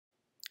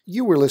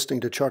You were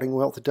listening to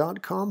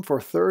chartingwealth.com for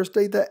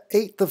Thursday, the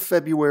 8th of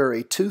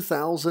February,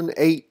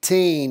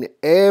 2018.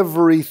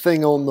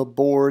 Everything on the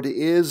board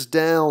is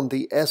down.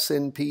 The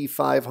S&P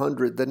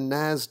 500, the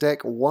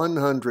NASDAQ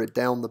 100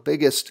 down the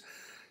biggest,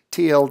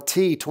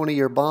 TLT,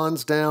 20-year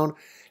bonds down,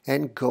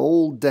 and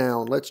gold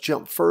down. Let's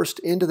jump first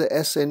into the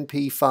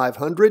S&P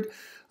 500.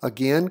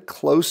 Again,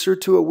 closer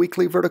to a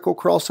weekly vertical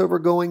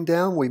crossover going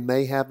down. We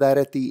may have that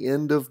at the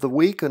end of the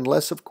week,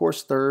 unless, of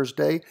course,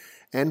 Thursday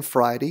and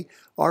Friday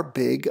are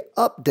big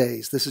up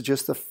days. This is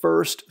just the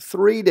first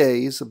 3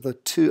 days of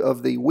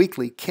the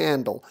weekly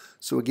candle.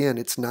 So again,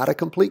 it's not a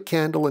complete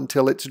candle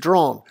until it's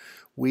drawn.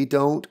 We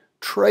don't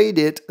trade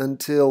it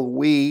until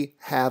we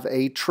have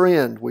a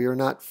trend. We are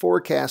not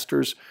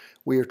forecasters.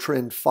 We are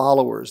trend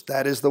followers.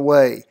 That is the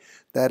way.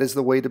 That is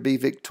the way to be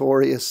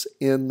victorious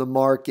in the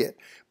market.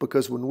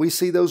 Because when we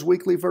see those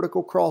weekly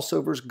vertical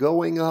crossovers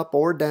going up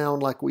or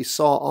down like we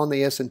saw on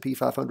the S&P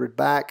 500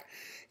 back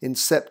in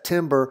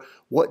September,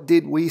 what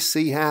did we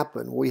see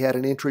happen? We had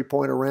an entry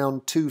point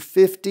around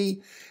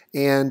 250,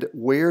 and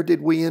where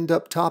did we end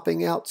up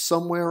topping out?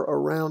 Somewhere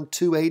around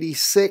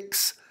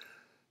 286.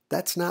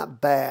 That's not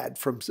bad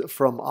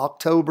from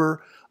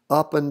October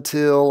up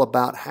until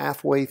about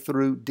halfway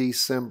through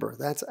December.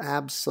 That's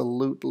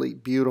absolutely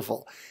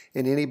beautiful.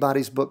 In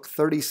anybody's book,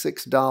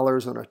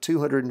 $36 on a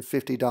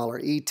 $250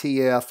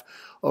 ETF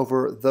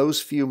over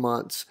those few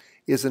months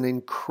is an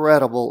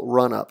incredible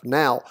run-up.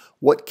 Now,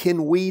 what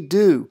can we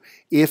do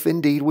if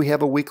indeed we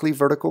have a weekly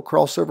vertical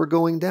crossover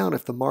going down?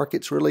 If the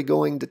market's really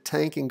going to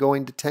tank and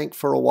going to tank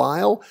for a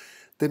while,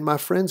 then my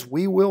friends,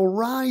 we will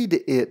ride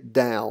it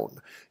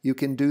down. You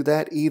can do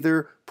that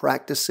either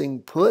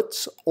practicing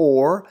puts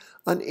or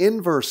an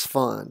inverse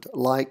fund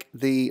like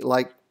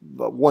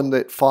one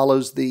that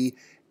follows the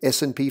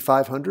S&P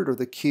 500 or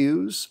the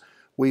Qs.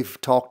 We've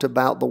talked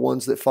about the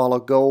ones that follow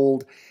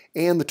gold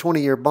and the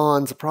 20-year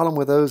bonds. The problem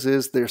with those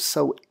is they're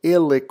so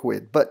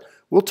illiquid, but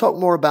we'll talk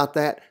more about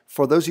that.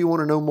 For those of you who want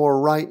to know more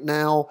right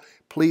now,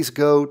 please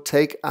go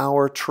take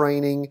our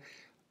training.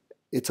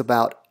 It's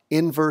about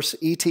inverse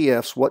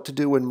ETFs, what to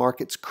do when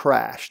markets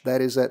crash. That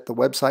is at the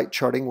website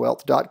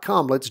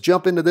chartingwealth.com. Let's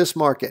jump into this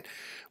market.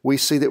 We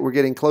see that we're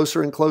getting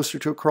closer and closer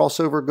to a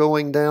crossover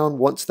going down.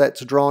 Once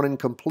that's drawn and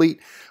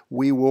complete,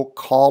 we will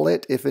call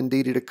it if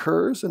indeed it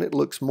occurs, and it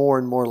looks more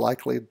and more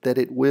likely that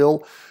it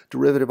will.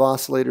 Derivative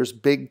oscillators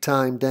big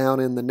time down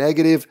in the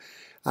negative.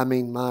 I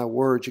mean, my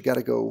word, you got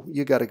to go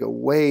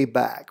way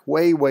back,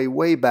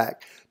 way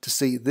back to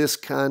see this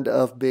kind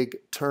of big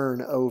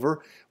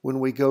turnover. When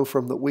we go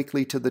from the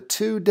weekly to the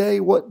 2-day,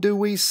 what do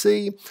we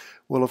see?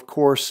 Well, of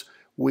course,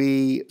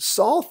 we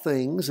saw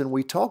things, and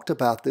we talked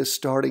about this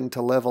starting to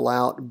level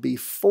out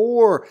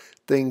before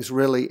things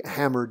really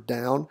hammered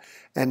down.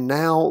 And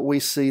now we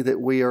see that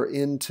we are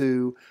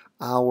into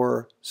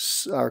our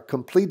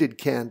completed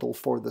candle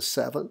for the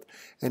 7th.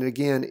 And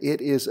again, it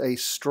is a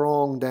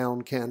strong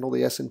down candle.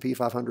 The S&P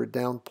 500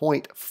 down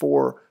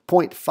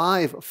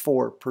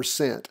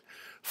 0.54%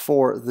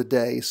 for the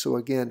day. So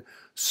again,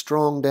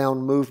 strong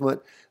down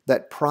movement.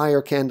 That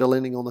prior candle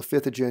ending on the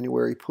 5th of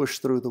January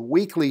pushed through the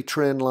weekly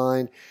trend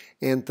line,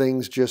 and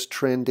things just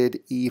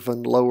trended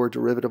even lower.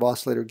 Derivative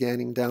oscillator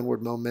gaining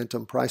downward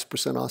momentum. Price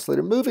percent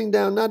oscillator moving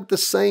down, not at the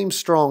same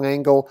strong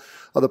angle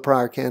of the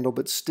prior candle,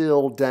 but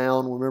still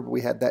down. Remember,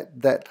 we had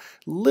that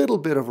little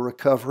bit of a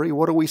recovery.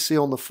 What do we see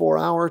on the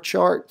 4-hour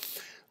chart?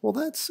 Well,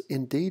 that's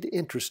indeed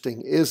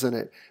interesting, isn't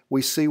it?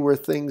 We see where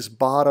things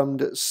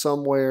bottomed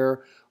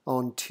somewhere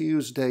on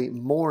Tuesday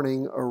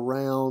morning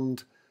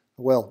around,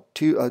 well,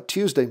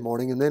 Tuesday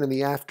morning, and then in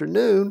the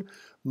afternoon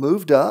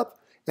moved up.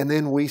 And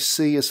then we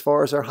see, as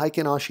far as our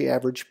Heikin-Ashi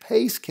average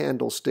pace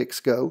candlesticks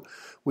go,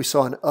 we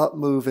saw an up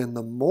move in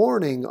the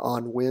morning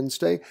on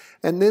Wednesday,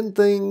 and then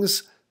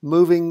things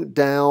moving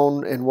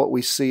down, and what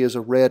we see is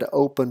a red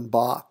open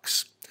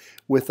box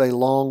with a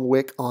long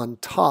wick on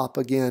top.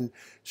 Again,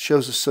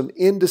 shows us some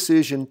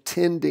indecision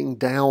tending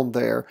down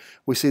there.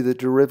 We see the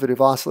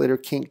derivative oscillator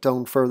kinked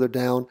on further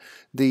down.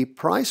 The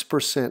price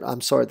percent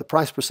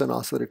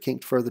oscillator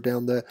kinked further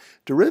down. The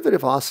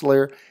derivative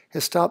oscillator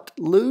has stopped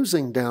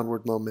losing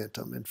downward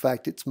momentum. In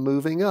fact, it's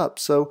moving up.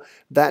 So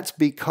that's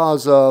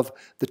because of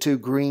the 2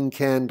 green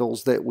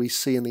candles that we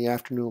see in the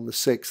afternoon on the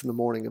 6th and the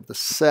morning of the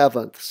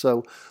 7th.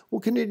 So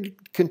we'll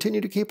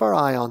continue to keep our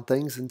eye on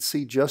things and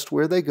see just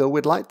where they go.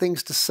 We'd like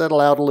things to settle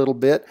out a little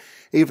bit,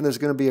 even there's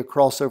going to be a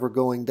crossover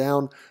going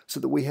down, so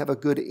that we have a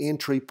good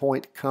entry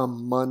point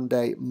come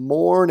Monday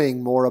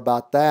morning. More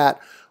about that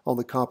on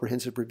the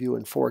comprehensive review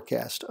and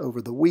forecast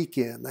over the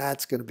weekend.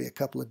 That's going to be a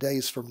couple of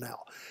days from now.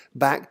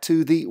 Back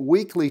to the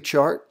weekly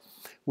chart.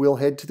 We'll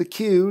head to the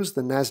Qs.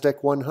 The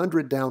NASDAQ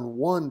 100 down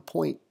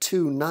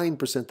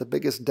 1.29%, the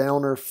biggest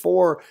downer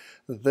for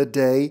the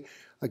day.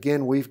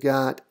 Again, we've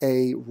got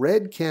a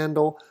red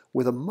candle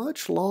with a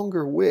much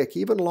longer wick,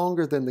 even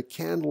longer than the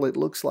candle it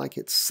looks like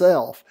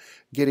itself.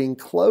 Getting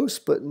close,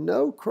 but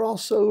no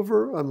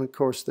crossover. Of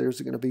course,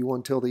 there's going to be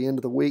one till the end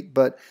of the week,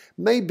 but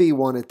maybe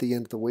one at the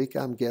end of the week.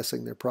 I'm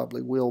guessing there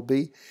probably will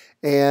be.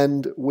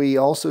 And we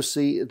also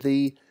see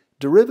the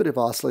derivative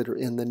oscillator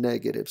in the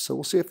negative. So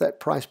we'll see if that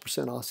price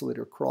percent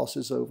oscillator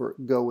crosses over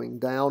going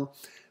down.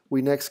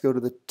 We next go to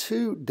the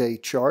 2-day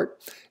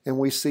chart, and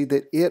we see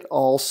that it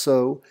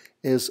also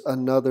is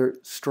another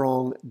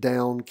strong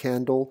down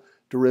candle.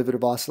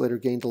 Derivative oscillator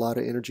gained a lot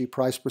of energy.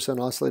 Price percent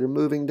oscillator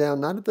moving down,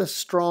 not at the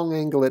strong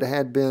angle it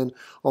had been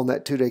on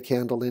that 2-day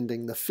candle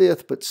ending the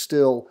 5th, but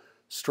still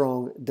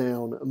strong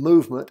down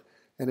movement.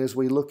 And as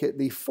we look at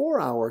the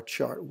 4-hour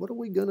chart, what are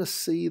we going to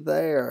see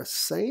there?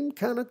 Same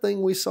kind of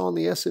thing we saw in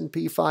the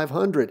S&P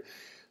 500.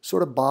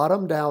 Sort of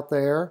bottomed out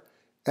there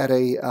at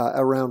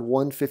around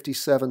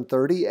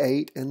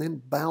 157.38 and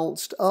then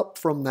bounced up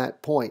from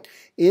that point.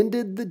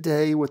 Ended the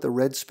day with a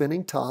red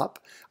spinning top,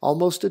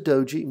 almost a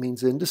doji,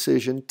 means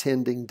indecision,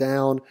 tending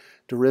down.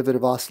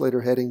 Derivative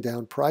oscillator heading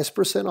down. Price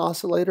percent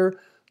oscillator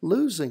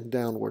losing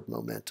downward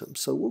momentum.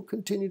 So we'll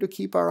continue to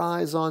keep our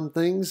eyes on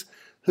things.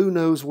 Who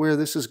knows where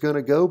this is going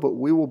to go, but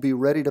we will be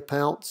ready to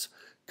pounce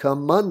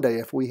come Monday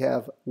if we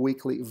have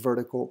weekly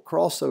vertical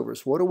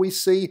crossovers. What do we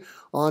see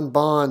on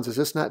bonds? Has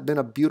this not been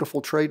a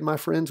beautiful trade, my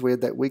friends? We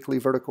had that weekly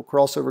vertical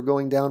crossover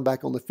going down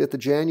back on the 5th of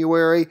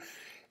January,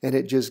 and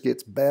it just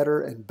gets better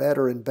and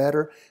better and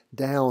better.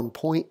 Down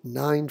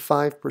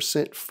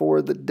 0.95%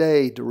 for the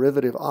day.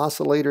 Derivative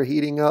oscillator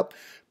heating up.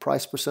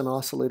 Price percent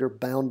oscillator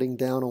bounding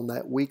down on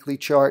that weekly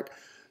chart.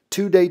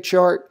 2-day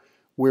chart.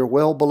 We're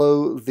well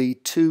below the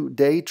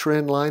 2-day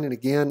trend line, and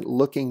again,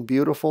 looking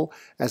beautiful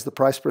as the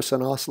price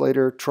percent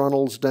oscillator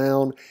trundles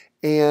down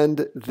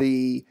and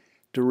the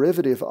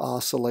derivative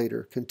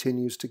oscillator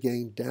continues to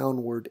gain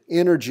downward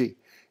energy.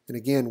 And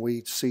again,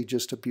 we see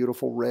just a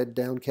beautiful red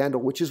down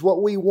candle, which is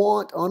what we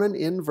want on an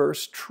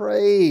inverse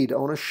trade,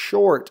 on a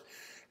short.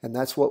 And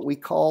that's what we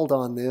called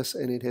on this,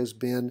 and it has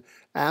been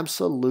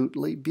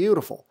absolutely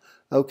beautiful.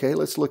 Okay,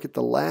 let's look at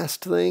the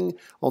last thing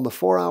on the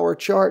 4-hour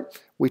chart.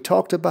 We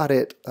talked about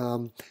it,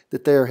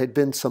 that there had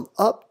been some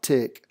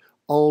uptick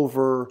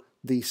over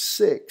the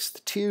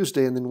 6th,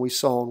 Tuesday, and then we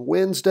saw on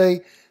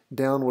Wednesday,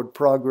 downward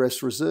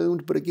progress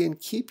resumed. But again,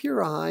 keep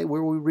your eye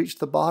where we reached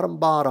the bottom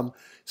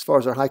as far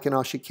as our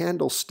Heikin-Ashi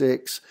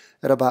candlesticks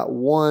at about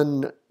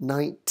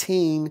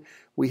 119.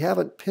 We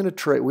haven't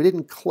penetrated, we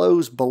didn't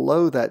close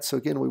below that. So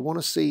again, we want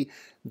to see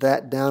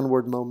that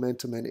downward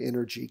momentum and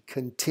energy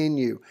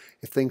continue.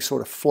 If things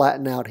sort of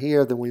flatten out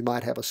here, then we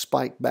might have a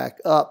spike back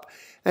up,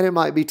 and it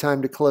might be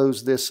time to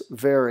close this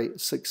very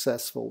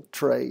successful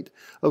trade.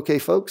 Okay,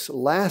 folks,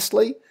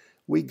 lastly,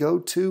 we go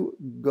to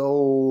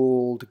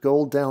gold.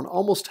 Gold down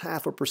almost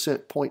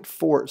 0.5%,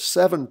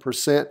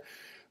 0.47%.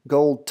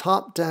 Gold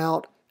topped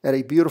out at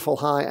a beautiful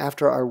high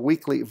after our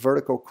weekly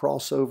vertical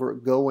crossover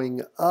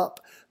going up.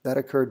 That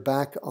occurred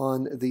back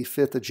on the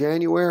 5th of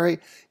January.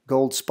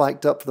 Gold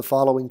spiked up for the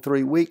following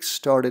 3 weeks,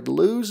 started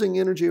losing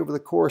energy over the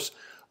course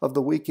of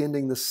the week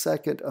ending the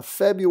 2nd of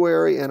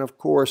February, and of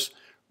course,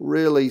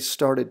 really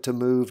started to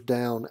move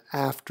down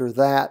after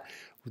that.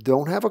 We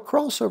don't have a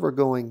crossover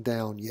going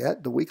down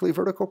yet. The weekly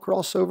vertical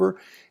crossover,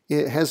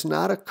 it has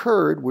not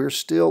occurred. We're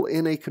still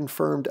in a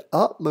confirmed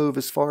up move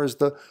as far as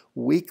the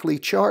weekly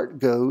chart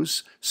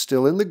goes,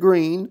 still in the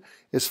green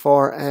as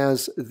far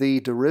as the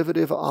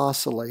derivative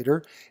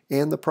oscillator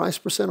and the price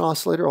percent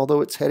oscillator.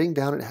 Although it's heading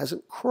down, it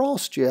hasn't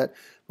crossed yet,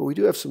 but we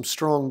do have some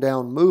strong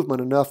down movement,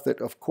 enough that,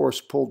 of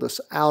course, pulled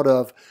us out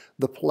of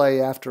the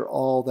play after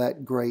all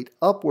that great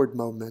upward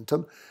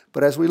momentum.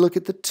 But as we look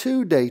at the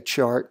 2-day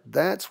chart,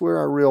 that's where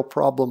our real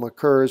problem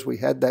occurs. We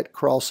had that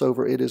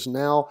crossover. It is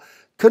now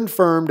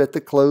confirmed at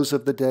the close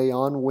of the day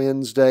on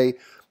Wednesday.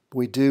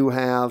 We do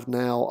have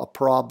now a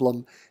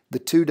problem. The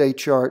 2-day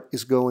chart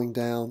is going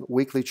down.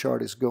 Weekly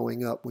chart is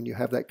going up. When you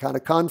have that kind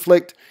of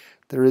conflict,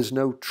 there is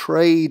no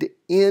trade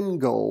in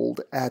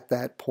gold at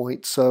that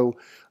point. So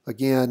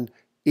again,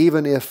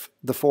 even if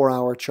the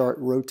 4-hour chart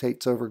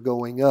rotates over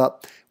going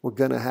up, we're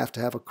going to have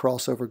a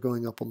crossover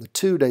going up on the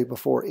 2-day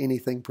before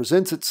anything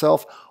presents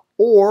itself,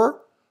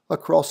 or a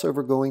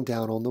crossover going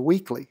down on the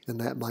weekly, and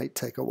that might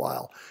take a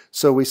while.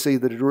 So we see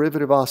the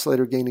derivative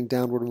oscillator gaining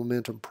downward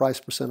momentum, price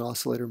percent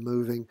oscillator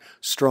moving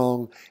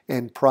strong,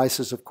 and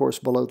prices, of course,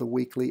 below the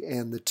weekly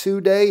and the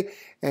 2-day.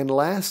 And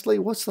lastly,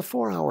 what's the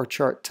 4-hour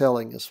chart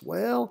telling us?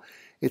 Well,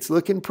 it's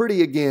looking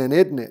pretty again,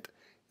 isn't it?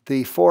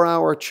 The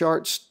 4-hour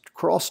chart's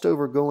crossed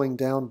over going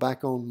down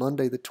back on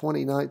Monday, the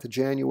 29th of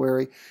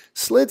January,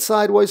 slid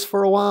sideways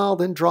for a while,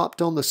 then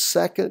dropped on the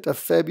 2nd of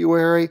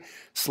February,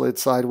 slid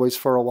sideways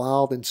for a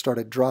while, then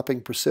started dropping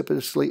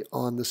precipitously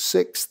on the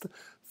 6th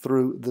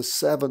through the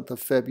 7th of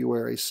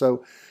February.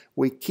 So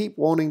we keep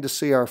wanting to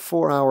see our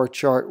 4-hour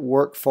chart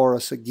work for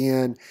us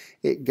again.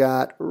 It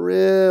got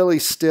really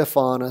stiff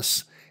on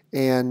us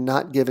and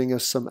not giving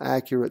us some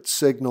accurate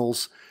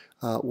signals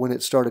when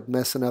it started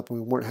messing up and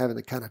we weren't having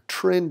the kind of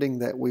trending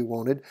that we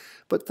wanted.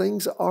 But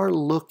things are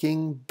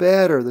looking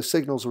better. The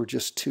signals were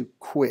just too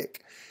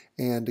quick.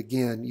 And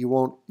again, you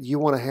want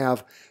to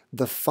have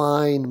the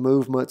fine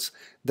movements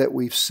that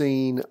we've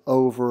seen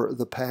over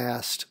the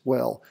past,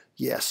 well,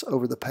 yes,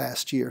 over the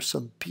past year.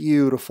 Some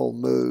beautiful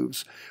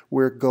moves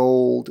where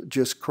gold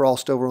just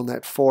crossed over on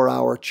that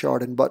 4-hour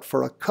chart, and but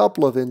for a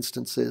couple of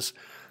instances,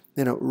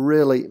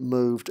 really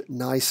moved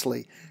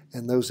nicely.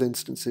 And those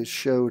instances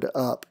showed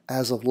up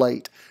as of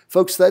late.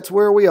 Folks, that's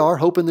where we are.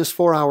 Hoping this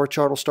 4-hour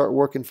chart will start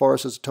working for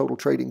us as a total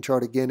trading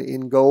chart again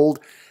in gold.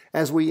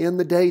 As we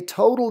end the day,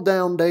 total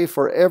down day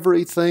for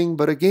everything.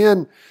 But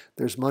again,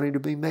 there's money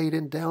to be made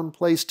in down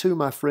plays too,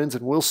 my friends.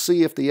 And we'll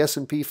see if the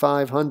S&P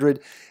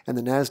 500 and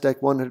the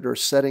NASDAQ 100 are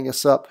setting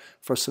us up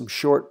for some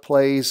short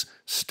plays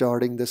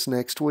starting this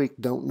next week.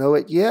 Don't know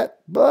it yet,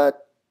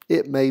 but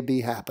it may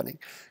be happening.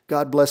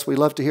 God bless. We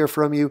love to hear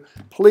from you.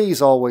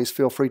 Please always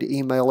feel free to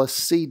email us,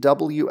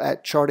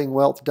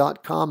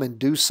 cw@chartingwealth.com, and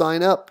do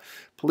sign up.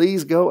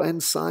 Please go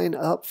and sign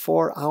up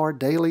for our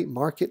daily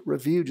market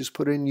review. Just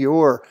put in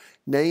your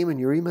name and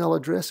your email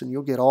address, and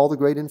you'll get all the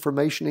great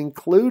information,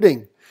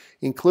 including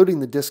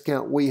the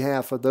discount we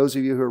have for those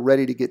of you who are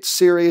ready to get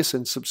serious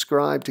and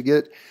subscribe to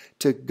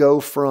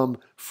go from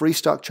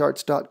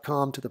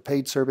freestockcharts.com to the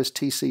paid service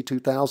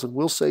TC2000.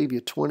 We'll save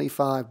you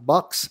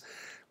 $25.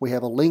 We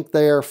have a link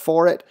there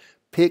for it.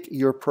 Pick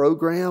your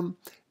program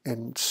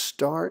and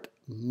start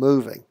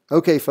moving.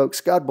 Okay,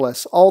 folks, God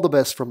bless. All the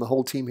best from the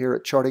whole team here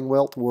at Charting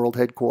Wealth World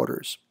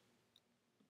Headquarters.